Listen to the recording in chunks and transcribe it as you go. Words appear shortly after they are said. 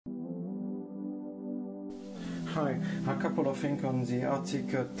Hi, a couple of things on the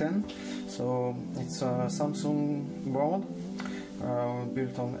ARTIK-10. So it's a Samsung board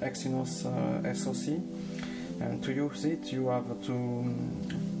built on Exynos SoC, and to use it you have to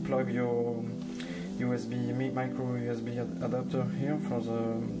plug your micro USB adapter here for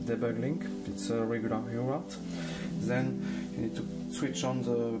the debug link. It's a regular UART. Then you need to switch on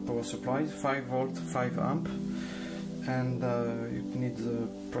the power supply, 5 volt, 5 amp, and you need to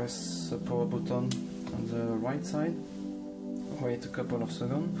press the power button on the right side, wait a couple of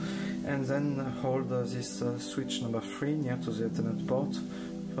seconds, and then hold this switch number 3 near to the Ethernet port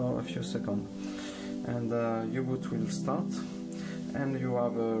for a few seconds, and U-boot will start. And you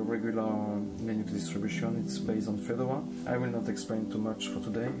have a regular Linux distribution. It's based on Fedora. I will not explain too much for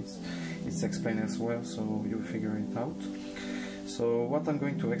today. It's explained elsewhere, so you'll figure it out. So what I'm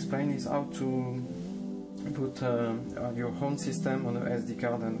going to explain is how to put your own system on an SD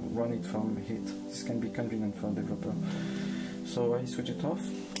card and run it from it. This can be convenient for a developer. So I switch it off.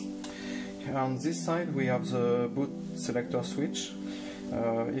 On this side we have the boot selector switch.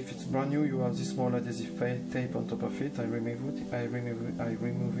 If it's brand new, you have this small adhesive tape on top of it. I remove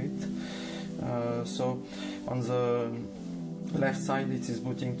it. So on the left side it is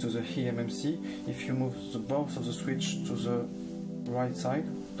booting to the eMMC. If you move both of the switch to the right side,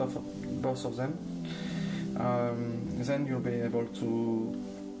 both of them, then you'll be able to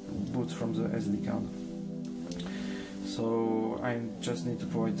boot from the SD card. So I just need to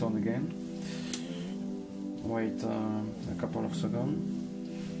power it on again. Wait a couple of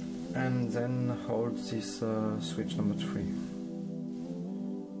seconds, and then hold this switch number 3.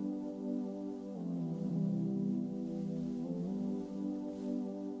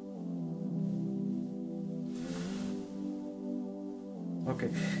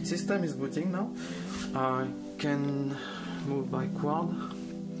 Okay, system is booting now. I can move by quad.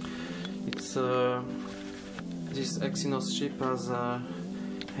 It's this Exynos chip has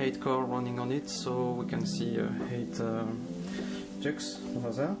 8 core running on it, so we can see 8 jacks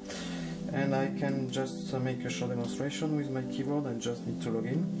over there. And I can just make a short demonstration with my keyboard. I just need to log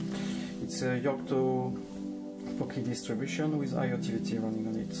in. It's a Yocto Pocky distribution with iotivity running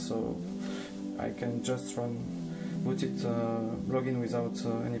on it, so I can just boot it, log in without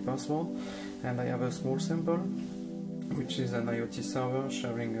any password. And I have a small sample, which is an IoT server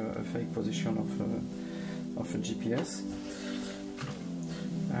sharing a fake position of a GPS.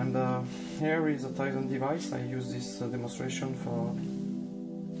 And here is a Tizen device. I use this demonstration for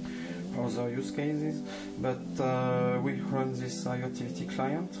other use cases, but we run this iotivity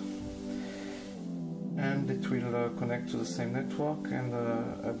client, and it will connect to the same network and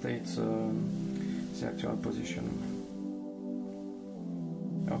update the actual position.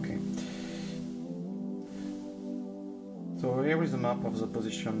 Okay. So here is a map of the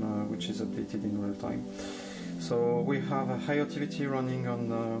position which is updated in real time. So we have a iotivity running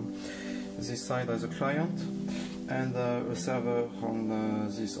on this side as a client, and a server on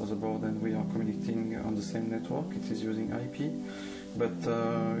this other board, and we are communicating on the same network. It is using IP, but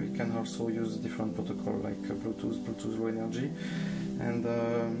it can also use different protocol like Bluetooth Low Energy, and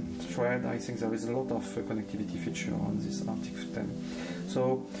Thread. I think there is a lot of connectivity feature on this ARTIK-10.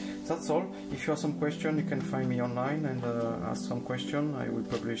 So that's all. If you have some question, you can find me online and ask some question. I will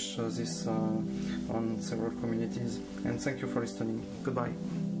publish this on several communities. And thank you for listening. Goodbye.